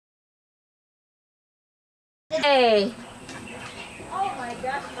Hey! Oh my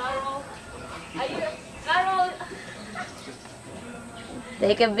gosh, Carol. Are you, Carol?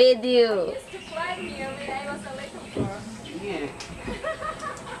 Take a video. I used to climb here when I was a little girl. Yeah.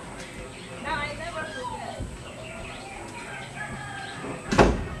 Now I never forget.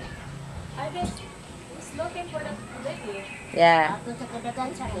 I was looking for the video. Yeah. It's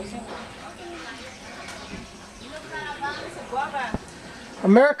a guava.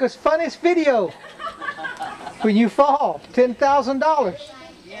 America's funniest video. When you fall, $10,000.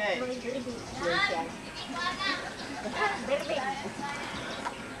 Yeah.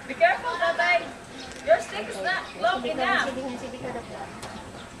 Be careful, Tatay. Your stick is not long enough.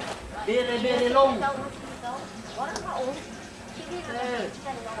 Very, very long.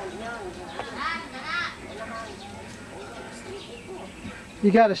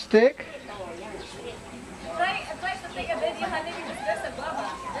 You got a stick? Try to take a video, honey, because there's a guava.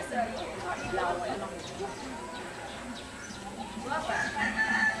 There's a guava.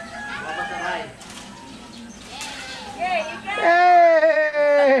 Yeah, you can.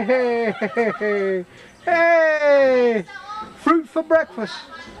 Hey! Hey! Fruit for breakfast.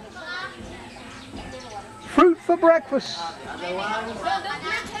 Fruit for breakfast. No, don't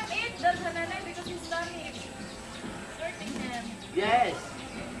let him eat the banana because his tummy is hurting him. Yes.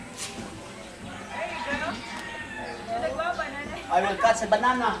 There you go. The guava, Nanay. I will cut the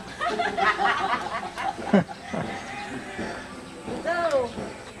banana. Go.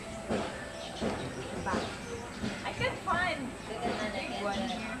 I can't find the big one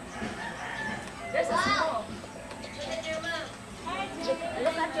here. There's a small.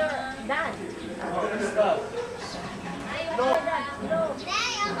 Look at your dad. No. No.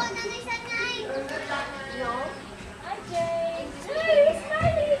 Hi, James. Hey, he's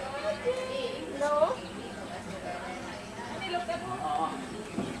smiling. Hi, James. No. Honey, look at him.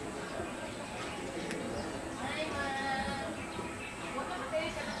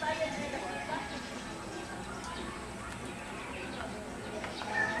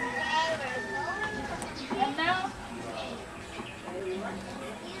 And now,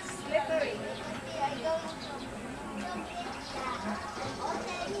 slippery.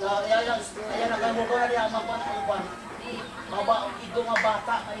 Ayan na kayo mo na diya mapan. Igo nga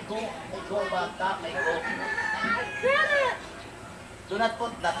bata, igo bata, igo. Do not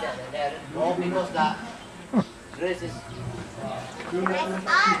put that there. No, because the dress is.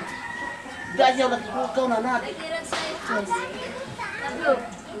 Ganyan nagpukaw na natin.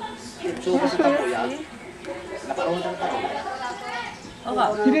 Ito kasi ako yan. Nakaroon ng tao.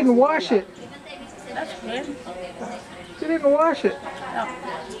 You didn't wash it. That's good. You didn't wash it.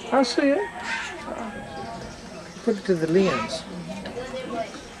 I see it. Put it to the lens.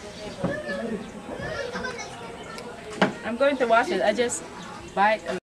 I'm going to wash it. I just bite.